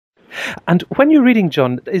And when you're reading,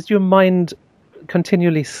 John, is your mind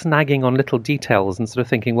continually snagging on little details and sort of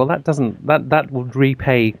thinking, well, that would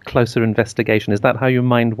repay closer investigation? Is that how your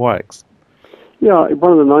mind works? Yeah,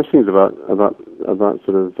 one of the nice things about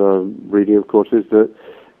sort of reading, of course, is that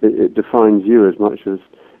it defines you as much as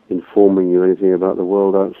informing you anything about the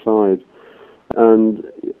world outside. And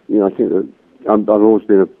I think that I've always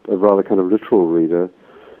been a rather kind of literal reader,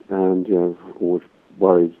 and always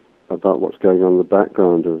worried about what's going on in the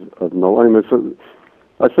background of novels. I mean,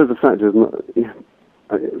 I suppose the fact is,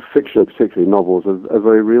 fiction, particularly novels, are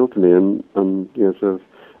very real to me, and sort of,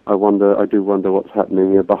 I do wonder what's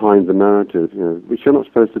happening behind the narrative, which you're not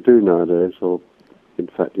supposed to do nowadays, or in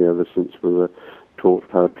fact, ever since we were taught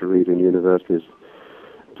how to read in universities,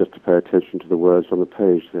 just to pay attention to the words on the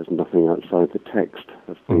page. There's nothing outside the text,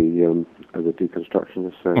 as the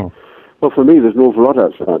deconstructionists say. Well, for me, there's an awful lot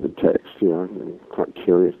outside the text. I'm quite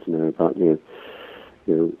curious to know about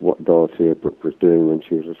what Dorothea Brooke was doing when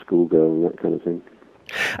she was a schoolgirl and that kind of thing.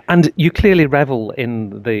 And you clearly revel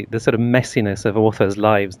in the sort of messiness of authors'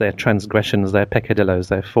 lives, their transgressions, their peccadillos,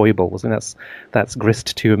 their foibles, and that's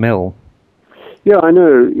grist to a mill. Yeah, I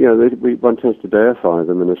know. One tends to deify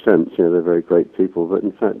them in a sense. They're very great people, but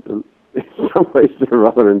in fact, in some ways, they're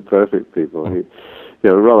rather imperfect people.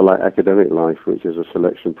 Rather like academic life, which is a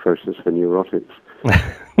selection process for neurotics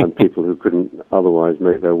and people who couldn't otherwise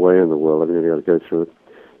make their way in the world. I mean, you got to go through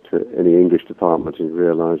to any English department and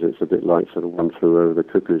realise it's a bit like sort of One Flew Over the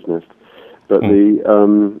Cuckoo's Nest. But I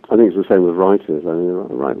think it's the same with writers. I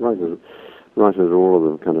mean, writers are all of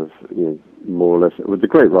them kind of more or less. With the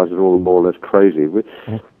great writers, are all more or less crazy.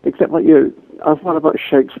 Except I've thought about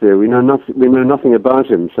Shakespeare. We know nothing about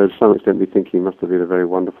him, so to some extent we think he must have been a very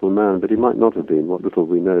wonderful man, but he might not have been. What little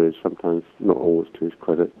we know is sometimes not always to his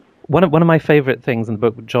credit. One of my favourite things in the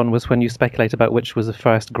book, John, was when you speculate about which was the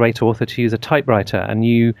first great author to use a typewriter, and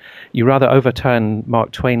you rather overturn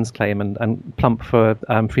Mark Twain's claim and plump for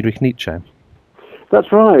Friedrich Nietzsche. That's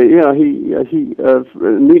right. Yeah,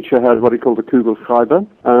 Nietzsche had what he called a Kugelschreiber,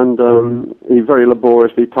 and he very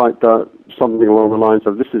laboriously typed out something along the lines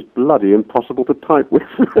of, "This is bloody impossible to type with,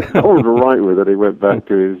 or to write with." And he went back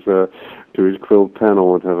to his quill pen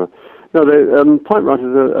or whatever. No,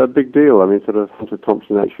 typewriters are a big deal. I mean, sort of Hunter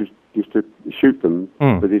Thompson actually used to shoot them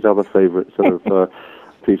with his other favourite sort of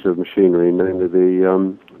piece of machinery, namely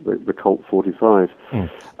the Colt 45.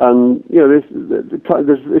 And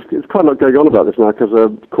it's quite a lot going on about this now, because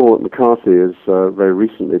Cormac McCarthy has very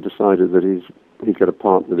recently decided that he's got a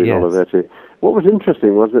part with Olivetti. What was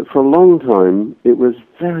interesting was that for a long time it was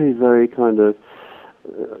very, very kind of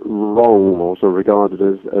wrong, or sort of regarded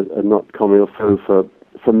as a not comme il faut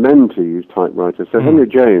for men to use typewriters. So Henry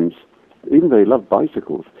James, even though he loved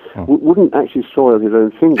bicycles, wouldn't actually soil his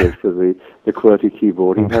own fingers for the QWERTY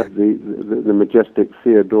keyboard. He had the majestic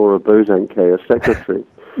Theodora Bosanquet as secretary.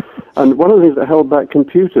 And one of the things that held back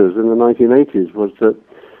computers in the 1980s was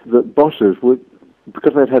that bosses would,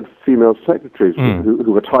 because they'd had female secretaries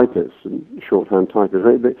who were typists and shorthand typists,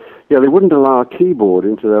 they wouldn't allow a keyboard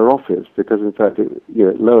into their office because, in fact, it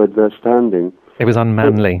lowered their standing. It was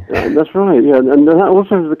unmanly. That's right, yeah. And that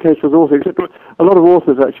also is the case with authors. A lot of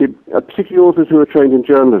authors actually, particularly authors who are trained in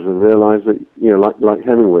journalism, realised that, like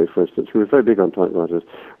Hemingway, for instance, who was very big on typewriters,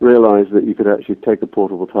 realised that you could actually take a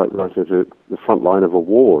portable typewriter to the front line of a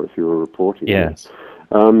war if you were reporting. Yes.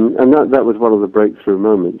 And that was one of the breakthrough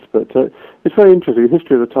moments. But it's very interesting. The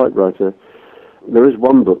history of the typewriter. There is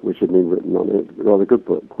one book which had been written on it, a rather good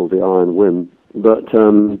book called The Iron Whim. But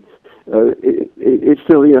it's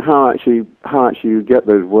still, how actually you get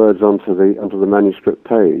those words onto the manuscript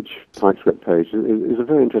page, typescript page, is a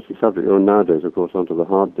very interesting subject. Or nowadays, of course, onto the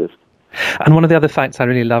hard disk. And one of the other facts I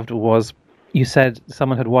really loved was you said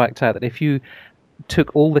someone had worked out that if you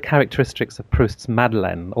took all the characteristics of Proust's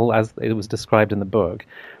Madeleine, all as it was described in the book,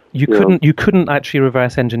 you couldn't actually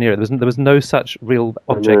reverse engineer it. There was no such real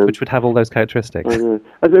object which would have all those characteristics. I know.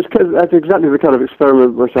 That's exactly the kind of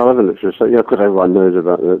experiment which I love in literature. So, of course, everyone knows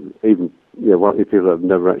about it. Even people that have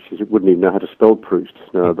never actually wouldn't even know how to spell Proust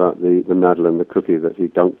know about the Madeleine, the cookie that he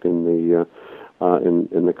dunked in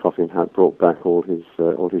the coffee and had brought back all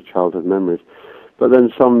his childhood memories. But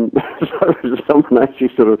then someone actually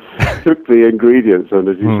sort of took the ingredients and,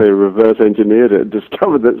 as you say, reverse engineered it and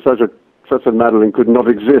discovered that such a Madeleine could not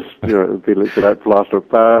exist. It would be like plaster of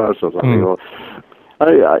Paris or something. Or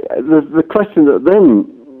the question that then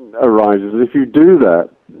arises is, if you do that,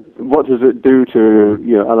 what does it do to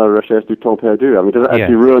à la recherche du temps perdu? I mean, does it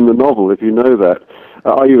actually ruin the novel if you know that?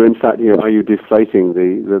 Are you in fact are you deflating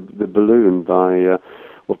the balloon by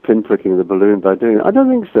or pinpricking the balloon by doing it? I don't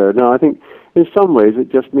think so. No, I think in some ways it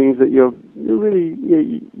just means that you're really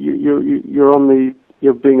you're on the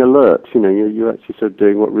you're being alert. You're actually sort of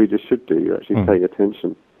doing what readers should do. You're actually paying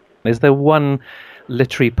attention. Is there one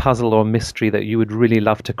literary puzzle or mystery that you would really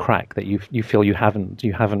love to crack that you feel you haven't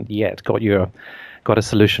yet got a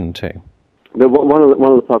solution to? One of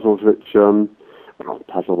the puzzles which one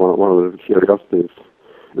of the curiosities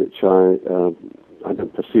which I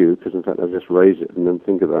don't pursue, because in fact I just raise it and then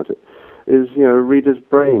think about it, is readers'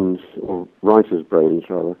 brains, or writers' brains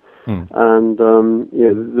rather. And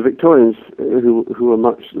the Victorians, who are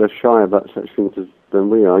much less shy about such things than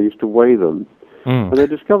we are, used to weigh them. And they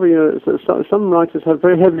discover, some writers had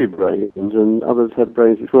very heavy brains, and others had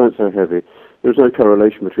brains which weren't so heavy. There was no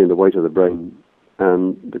correlation between the weight of the brain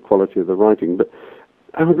and the quality of the writing. But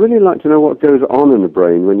I would really like to know what goes on in the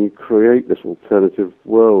brain when you create this alternative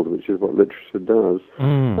world, which is what literature does.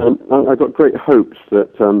 And I've got great hopes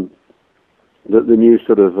that that the new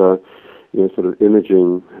sort of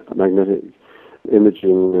imaging, magnetic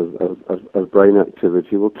imaging of brain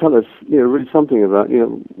activity will tell us, really something about,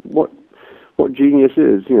 what genius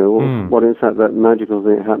is, what in fact that magical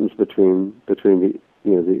thing that happens between the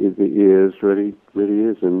the ears really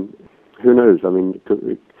is, and who knows? I mean,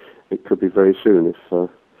 it could be very soon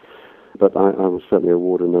but I will certainly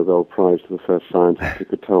award a Nobel Prize to the first scientist who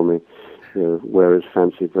could tell me, where is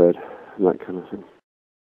fancy bread and that kind of thing.